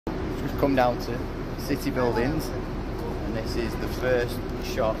come down to City Buildings, and this is the first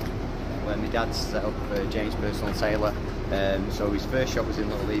shop when my dad set up James Personal Tailor. So his first shop was in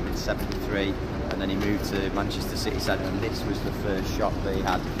Little Leave in '73, and then he moved to Manchester City Centre, and this was the first shop that he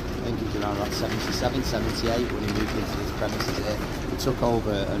had. I think it was around about 77, 78 when he moved into this premises here. He took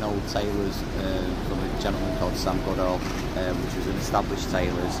over an old Tailors from a gentleman called Sam Goodall, which was an established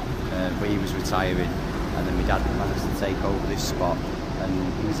Tailors, but he was retiring, and then my dad managed to take over this spot.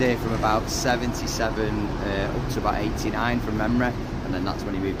 And he was here from about 77 up to about 89 from memory, and then that's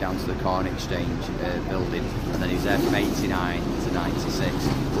when he moved down to the Corn Exchange building, and then he was there from 89 to 96.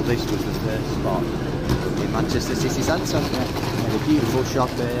 Well, this was the first spot in Manchester City Centre. He had a beautiful shop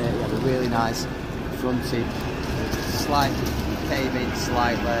there, he had a really nice fronted, came in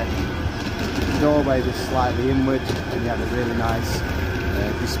slightly, the doorway was slightly inward, and he had a really nice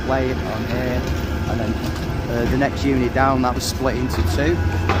display on here, and then the next unit down, that was split into two.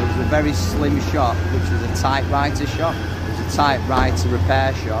 It was a very slim shop, which was a typewriter shop. It was a typewriter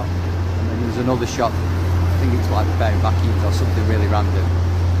repair shop, and then there was another shop, I think it was like repairing vacuums or something really random.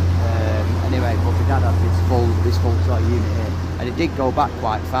 Anyway, but my dad had this full sort of unit here, and it did go back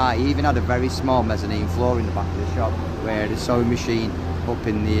quite far. He even had a very small mezzanine floor in the back of the shop, where the sewing machine up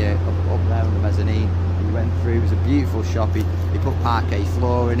in the up there on the mezzanine. We went through. It was a beautiful shop. He put parquet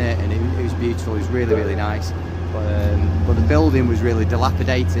floor in it, and it was beautiful. It was really nice. But the building was really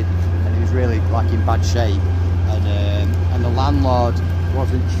dilapidated, and it was really like in bad shape. And the landlord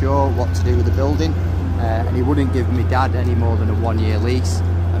wasn't sure what to do with the building, and he wouldn't give me dad any more than a 1-year lease.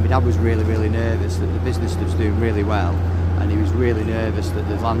 And my dad was really nervous that the business was doing really well, and he was really nervous that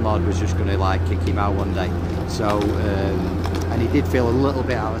the landlord was just going to like kick him out one day. So and he did feel a little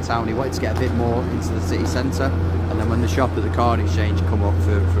bit out of town. He wanted to get a bit more into the city centre, and then when the shop at the Corn Exchange come up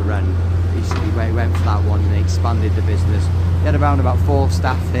for rent, he went for that one, and he expanded the business. He had around about 4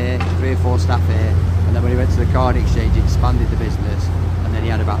 staff here, 3 or 4 staff here, and then when he went to the Corn Exchange, he expanded the business, and then he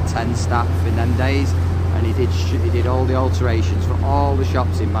had about 10 staff in them days, and he did all the alterations for all the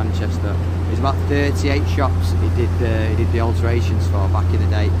shops in Manchester. There's about 38 shops he did the alterations for back in the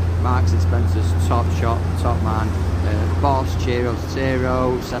day. Marks and Spencer's, Top Shop, Top Man, Boss, Cheeros,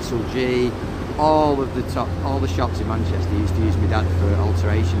 Zero, Cecil G, all the shops in Manchester used to use my dad for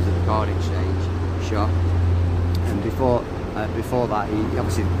alterations at the Corn Exchange shop. And before that, he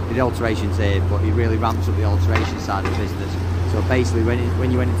obviously did alterations here, but he really ramped up the alteration side of the business. So basically,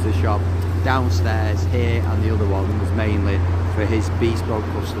 when you went into the shop, downstairs here and the other one was mainly for his bespoke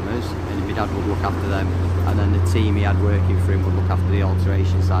customers, and my dad would look after them, and then the team he had working for him would look after the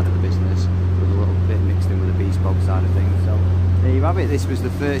alteration side of the business, with a little bit mixed in with the bespoke side of things. So there you have it. This was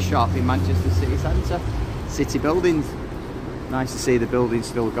the first shop in Manchester City Centre, City Buildings. Nice to see the building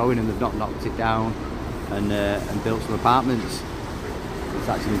still going, and they've not knocked it down and built some apartments. It's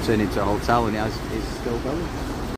actually been turned into a hotel, and it's still going.